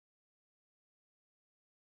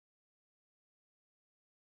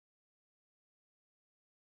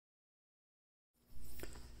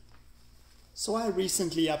So I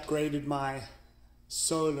recently upgraded my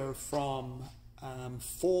solar from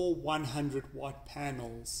 4 100-watt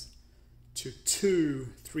panels to 2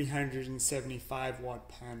 375-watt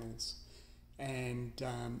panels, and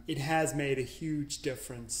it has made a huge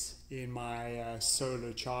difference in my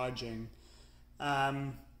solar charging.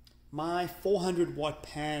 My 400-watt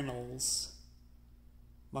panels,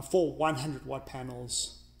 my 4 100-watt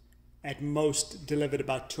panels at most delivered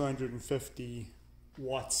about 250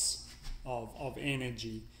 watts of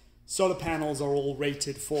energy. Solar panels are all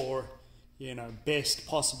rated for, best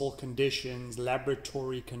possible conditions,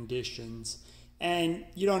 laboratory conditions, and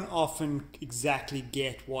you don't often exactly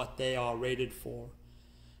get what they are rated for.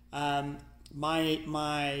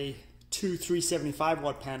 My 2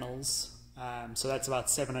 375-watt panels, so that's about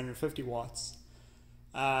 750 watts,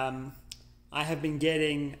 I have been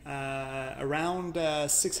getting around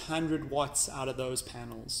 600 watts out of those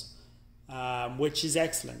panels, which is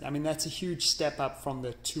excellent. I mean, that's a huge step up from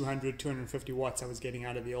the 250 watts I was getting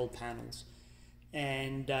out of the old panels.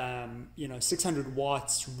 And 600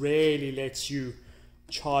 watts really lets you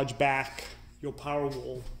charge back your power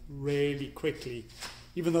wall really quickly.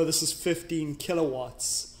 Even though this is 15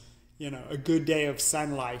 kilowatts, a good day of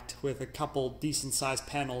sunlight with a couple decent sized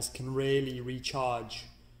panels can really recharge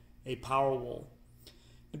a power wall.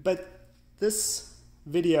 But this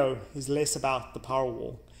video is less about the power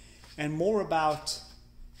wall and more about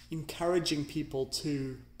encouraging people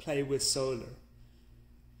to play with solar.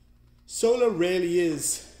 Solar really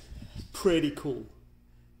is pretty cool.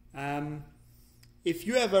 If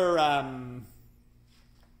you ever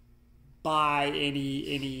buy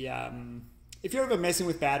if you're ever messing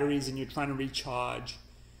with batteries and you're trying to recharge,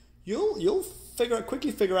 you'll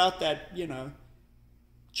quickly figure out that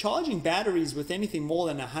charging batteries with anything more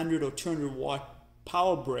than 100 or 200 watt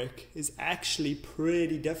power brick is actually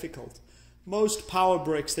pretty difficult. Most power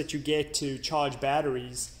bricks that you get to charge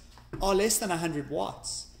batteries are less than 100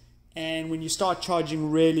 watts. And when you start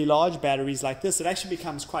charging really large batteries like this, it actually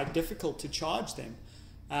becomes quite difficult to charge them.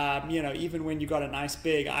 Even when you got a nice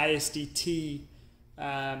big ISDT,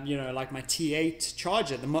 like my T8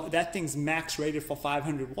 charger, that thing's max rated for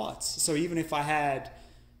 500 watts. So even if I had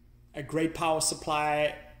a great power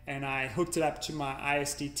supply and I hooked it up to my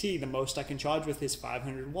ISDT, the most I can charge with is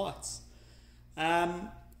 500 watts.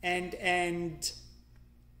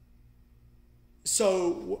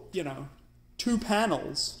 So, 2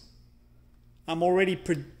 panels, I'm already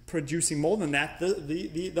producing more than that.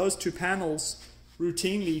 Those 2 panels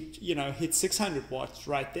routinely, hit 600 watts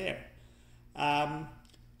right there.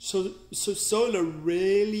 So solar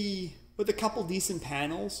really, with a couple decent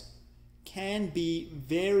panels, can be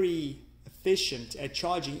very efficient at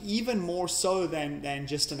charging, even more so than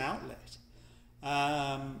just an outlet.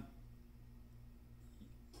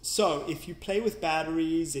 So if you play with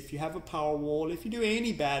batteries, if you have a power wall, if you do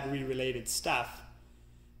any battery related stuff,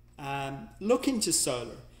 look into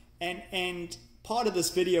solar. And part of this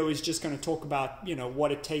video is just going to talk about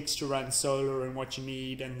what it takes to run solar and what you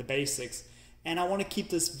need and the basics. And I want to keep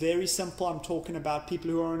this very simple. I'm talking about people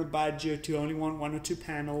who are on a budget, who only want 1 or 2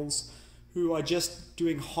 panels, who are just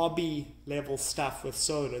doing hobby level stuff with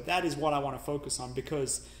solar. That is what I want to focus on,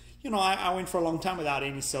 because I went for a long time without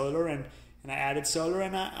any solar, and I added solar,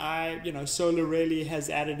 and solar really has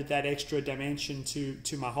added that extra dimension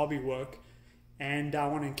to my hobby work. And I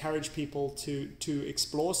want to encourage people to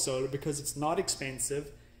explore solar, because it's not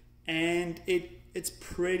expensive and it's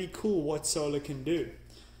pretty cool what solar can do.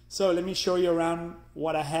 So let me show you around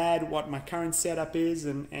what I had, what my current setup is,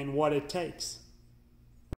 and what it takes.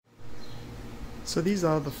 So these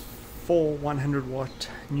are the 4 100-watt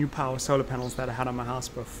new power solar panels that I had on my house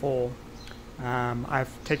before.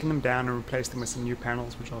 I've taken them down and replaced them with some new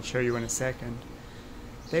panels, which I'll show you in a second.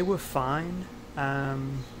 They were fine,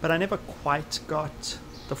 but I never quite got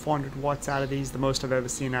the 400 watts out of these. The most I've ever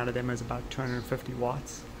seen out of them is about 250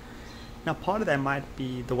 watts. Now, part of that might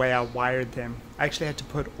be the way I wired them. I actually had to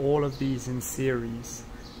put all of these in series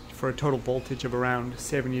for a total voltage of around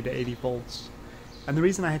 70 to 80 volts. And the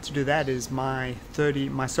reason I had to do that is my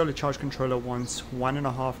solar charge controller wants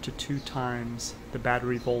 1.5 to 2 times the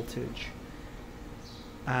battery voltage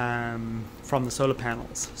from the solar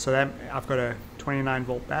panels. So that I've got a 29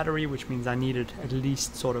 volt battery, which means I needed at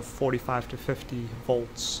least sort of 45 to 50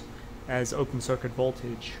 volts as open circuit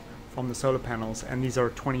voltage from the solar panels, and these are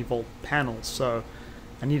 20 volt panels, so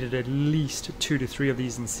I needed at least 2 to 3 of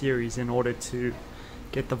these in series in order to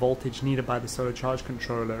get the voltage needed by the solar charge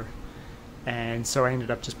controller. And so I ended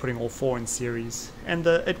up just putting all 4 in series, and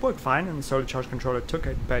it worked fine, and the solar charge controller took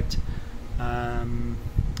it. But when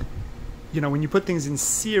you put things in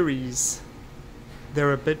series,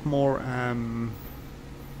 they're a bit more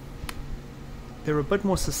they're a bit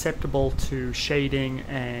more susceptible to shading,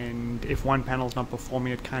 and if one panel's not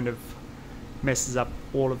performing, it kind of messes up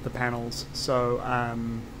all of the panels. So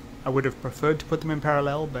I would have preferred to put them in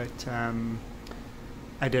parallel, but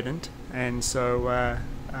I didn't. And so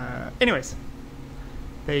anyways,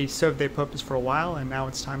 they served their purpose for a while, and now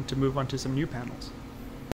it's time to move on to some new panels.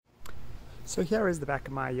 So here is the back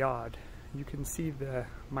of my yard. You can see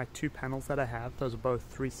my two panels that I have. Those are both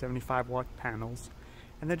 375 watt panels,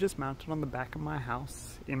 and they're just mounted on the back of my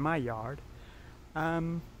house in my yard.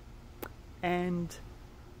 And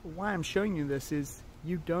why I'm showing you this is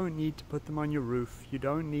you don't need to put them on your roof. You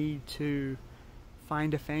don't need to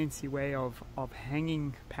find a fancy way of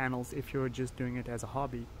hanging panels if you're just doing it as a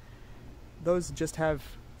hobby. Those just have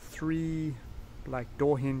three like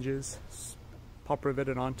door hinges pop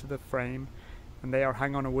riveted onto the frame, and they are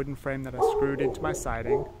hung on a wooden frame that I screwed into my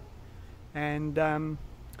siding. And the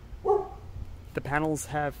panels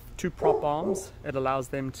have two prop arms. It allows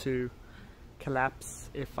them to collapse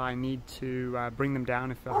if I need to bring them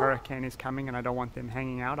down. If a hurricane is coming and I don't want them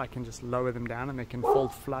hanging out, I can just lower them down and they can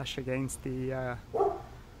fold flush against the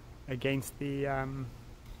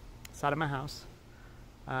side of my house.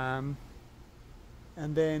 And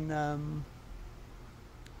then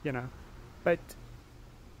you know, but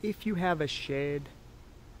if you have a shed,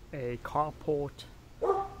 a carport,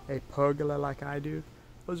 a pergola like I do,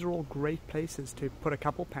 those are all great places to put a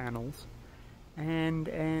couple panels, and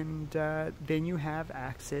then you have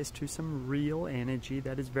access to some real energy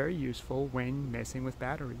that is very useful when messing with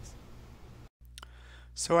batteries.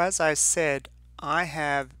 So as I said, I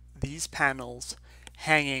have these panels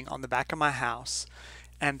hanging on the back of my house,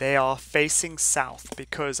 and they are facing south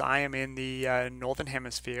because I am in the northern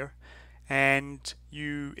hemisphere. And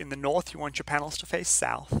in the north you want your panels to face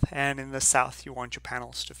south, and in the south you want your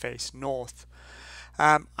panels to face north.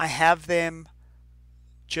 I have them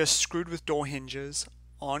just screwed with door hinges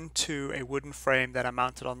onto a wooden frame that I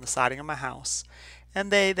mounted on the siding of my house,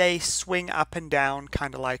 and they swing up and down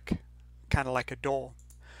kind of like a door.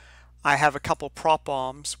 I have a couple prop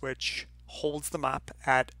arms which holds them up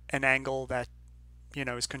at an angle that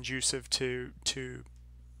is conducive to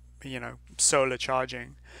solar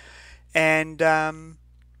charging. And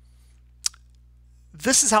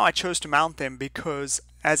this is how I chose to mount them because,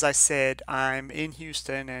 as I said, I'm in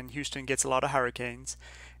Houston, and Houston gets a lot of hurricanes,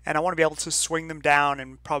 and I want to be able to swing them down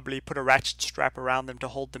and probably put a ratchet strap around them to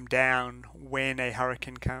hold them down when a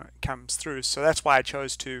hurricane comes through. So that's why I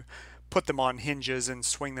chose to put them on hinges and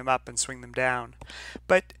swing them up and swing them down.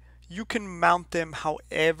 But you can mount them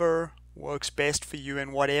however works best for you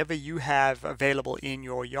and whatever you have available in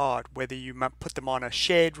your yard, whether you put them on a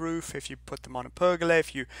shed roof, if you put them on a pergola,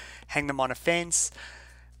 if you hang them on a fence,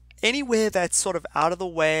 anywhere that's sort of out of the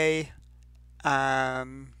way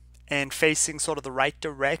and facing sort of the right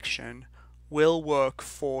direction will work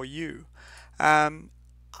for you. I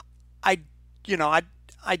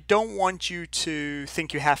don't want you to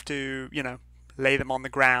think you have to lay them on the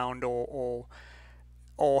ground or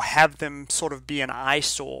have them sort of be an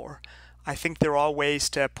eyesore. I think there are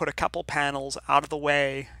ways to put a couple panels out of the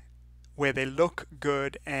way where they look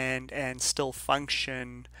good and still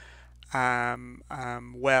function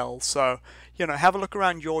well. So have a look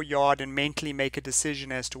around your yard and mentally make a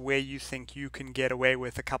decision as to where you think you can get away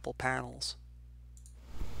with a couple panels.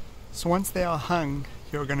 So once they are hung,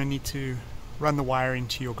 you're going to need to run the wire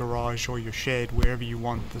into your garage or your shed, wherever you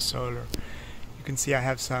want the solar. You can see I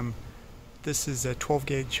have this is a 12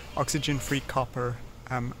 gauge oxygen free copper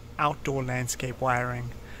outdoor landscape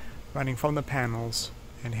wiring running from the panels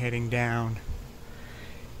and heading down,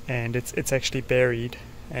 and it's actually buried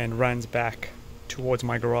and runs back towards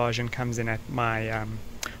my garage and comes in at my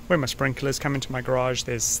where my sprinklers come into my garage.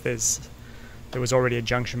 There was already a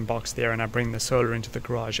junction box there, and I bring the solar into the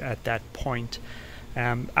garage at that point.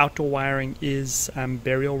 Outdoor wiring is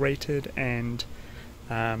burial rated, and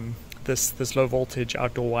this low voltage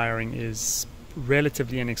outdoor wiring is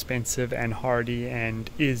relatively inexpensive and hardy and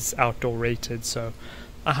is outdoor rated, so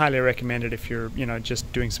I highly recommend it if you're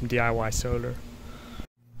just doing some DIY solar.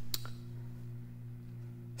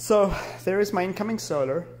 So there is my incoming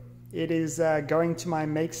solar. It is going to my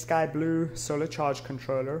MakeSkyBlue solar charge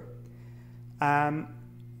controller.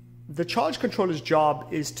 The charge controller's job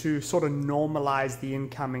is to sort of normalize the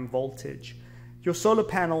incoming voltage. Your solar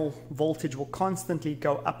panel voltage will constantly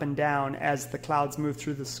go up and down as the clouds move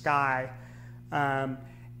through the sky,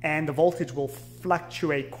 and the voltage will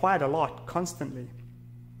fluctuate quite a lot constantly.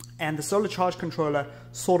 And the solar charge controller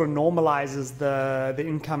sort of normalizes the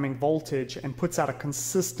incoming voltage and puts out a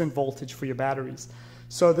consistent voltage for your batteries.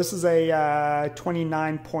 So this is a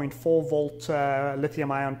 29.4 volt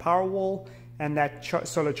lithium ion Powerwall, and that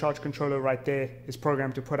solar charge controller right there is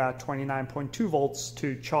programmed to put out 29.2 volts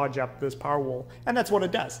to charge up this Powerwall, and that's what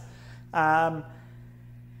it does. Now,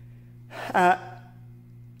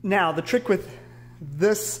 the trick with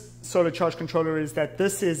this solar charge controller is that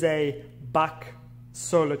this is a buck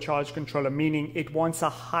solar charge controller, meaning it wants a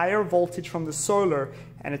higher voltage from the solar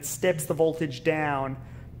and it steps the voltage down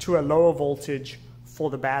to a lower voltage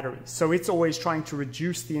for the battery. So it's always trying to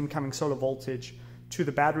reduce the incoming solar voltage to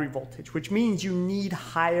the battery voltage, which means you need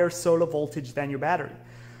higher solar voltage than your battery.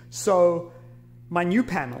 So my new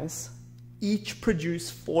panels each produce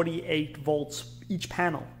 48 volts each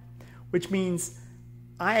panel, which means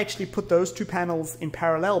I actually put those two panels in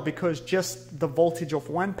parallel because just the voltage of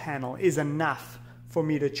one panel is enough for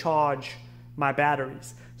me to charge my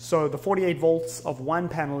batteries. So the 48 volts of one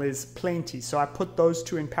panel is plenty. So I put those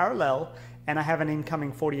two in parallel and I have an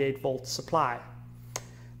incoming 48 volt supply.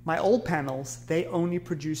 My old panels, they only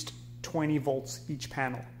produced 20 volts each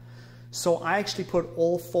panel. So I actually put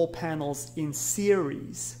all 4 panels in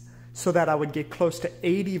series so that I would get close to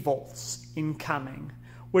 80 volts incoming,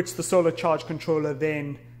 which the solar charge controller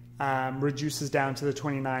then reduces down to the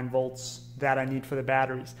 29 volts that I need for the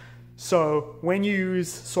batteries. So when you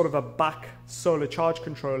use sort of a buck solar charge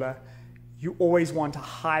controller, you always want a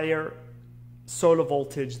higher solar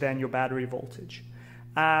voltage than your battery voltage.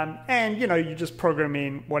 And you know, you just program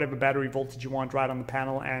in whatever battery voltage you want right on the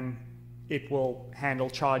panel and it will handle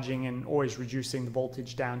charging and always reducing the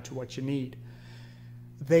voltage down to what you need.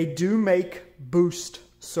 They do make boost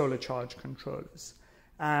solar charge controllers.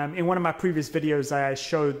 In one of my previous videos, I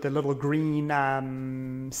showed the little green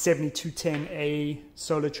 7210A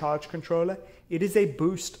solar charge controller. It is a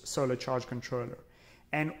boost solar charge controller.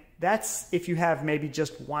 And that's if you have maybe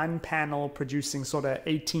just one panel producing sort of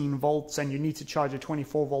 18 volts and you need to charge a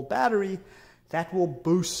 24 volt battery, that will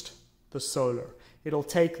boost the solar. It'll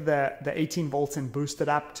take the 18 volts and boost it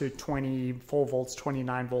up to 24 volts,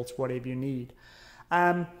 29 volts, whatever you need.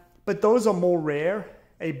 But those are more rare.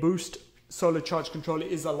 A boost solar charge controller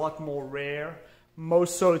is a lot more rare.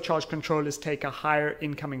 Most solar charge controllers take a higher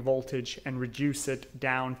incoming voltage and reduce it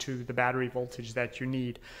down to the battery voltage that you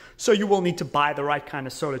need. So you will need to buy the right kind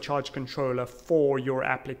of solar charge controller for your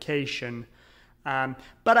application.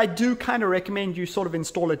 But I do kind of recommend you sort of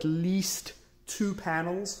install at least 2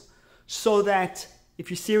 panels so that if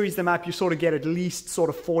you series them up, you sort of get at least sort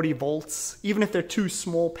of 40 volts. Even if they're 2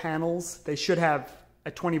 small panels, they should have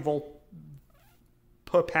a 20 volt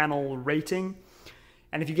per panel rating.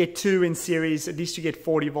 And if you get 2 in series, at least you get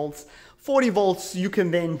 40 volts. 40 volts you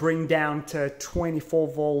can then bring down to 24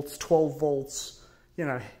 volts, 12 volts. You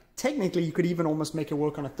know, technically you could even almost make it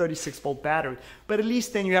work on a 36 volt battery. But at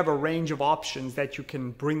least then you have a range of options that you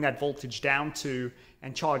can bring that voltage down to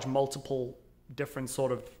and charge multiple different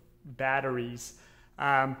sort of batteries.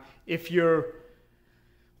 If you're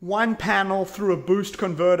one panel through a boost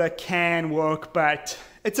converter can work, but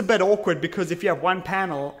it's a bit awkward because if you have one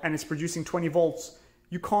panel and it's producing 20 volts,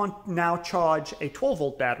 you can't now charge a 12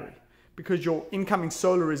 volt battery because your incoming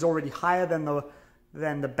solar is already higher than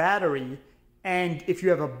the battery. And if you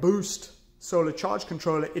have a boost solar charge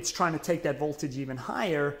controller, it's trying to take that voltage even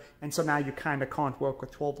higher. And so now you kind of can't work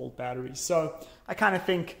with 12 volt batteries. So I kind of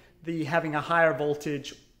think having a higher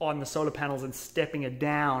voltage on the solar panels and stepping it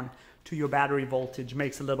down to your battery voltage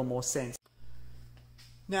makes a little more sense.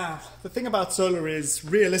 Now, the thing about solar is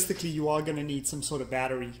realistically you are going to need some sort of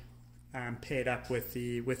battery paired up with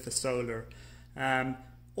the solar.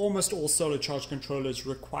 Almost all solar charge controllers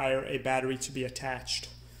require a battery to be attached.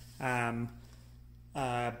 And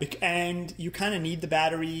you kind of need the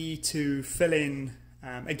battery to fill in.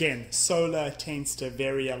 Again, solar tends to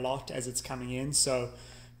vary a lot as it's coming in, so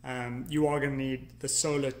you are going to need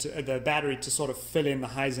the battery to sort of fill in the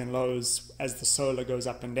highs and lows as the solar goes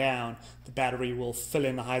up and down. The battery will fill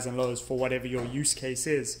in the highs and lows for whatever your use case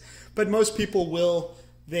is. But most people will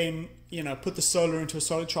then, you know, put the solar into a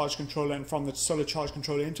solar charge controller and from the solar charge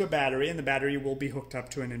controller into a battery, and the battery will be hooked up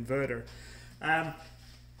to an inverter.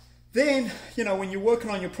 Then, you know, when you're working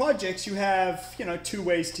on your projects, you have, you know, 2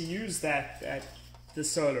 ways to use the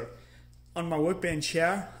solar. On my workbench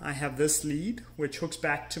here, I have this lead, which hooks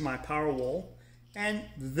back to my Powerwall, and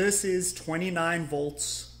this is 29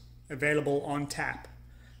 volts available on tap,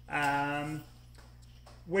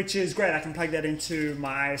 which is great. I can plug that into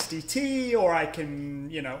my ISDT, or I can,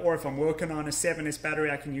 you know, or if I'm working on a 7S battery,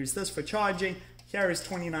 I can use this for charging. Here is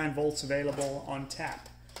 29 volts available on tap.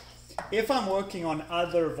 If I'm working on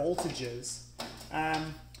other voltages,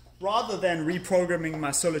 rather than reprogramming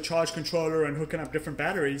my solar charge controller and hooking up different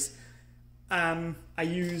batteries, I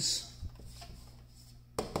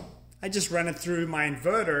just run it through my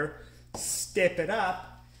inverter, step it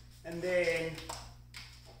up, and then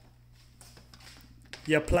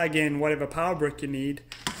you plug in whatever power brick you need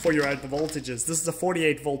for your output voltages. This is a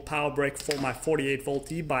 48 volt power brick for my 48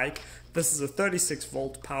 volt e-bike. This is a 36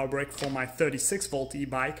 volt power brick for my 36 volt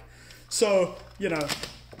e-bike. So, you know,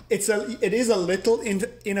 it is a little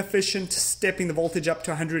inefficient stepping the voltage up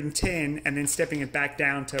to 110 and then stepping it back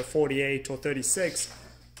down to 48 or 36,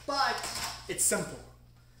 but it's simple.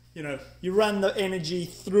 You know, you run the energy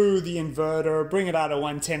through the inverter, bring it out at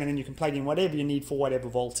 110, and then you can plug in whatever you need for whatever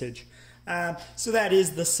voltage. So that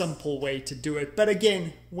is the simple way to do it. But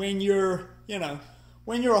again, when you're a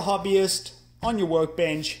hobbyist on your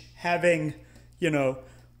workbench, having,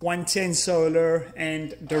 110 solar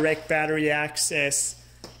and direct battery access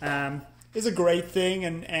is a great thing,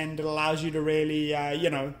 and it allows you to really,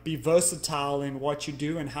 be versatile in what you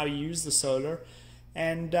do and how you use the solar.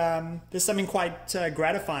 And there's something quite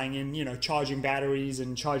gratifying in, charging batteries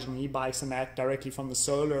and charging e-bikes and that directly from the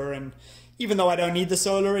solar. And even though I don't need the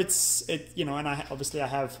solar, and I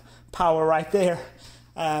have power right there.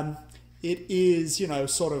 It is,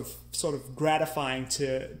 sort of gratifying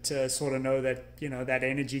to sort of know that, that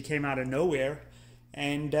energy came out of nowhere,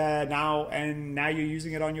 and now you're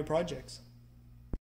using it on your projects.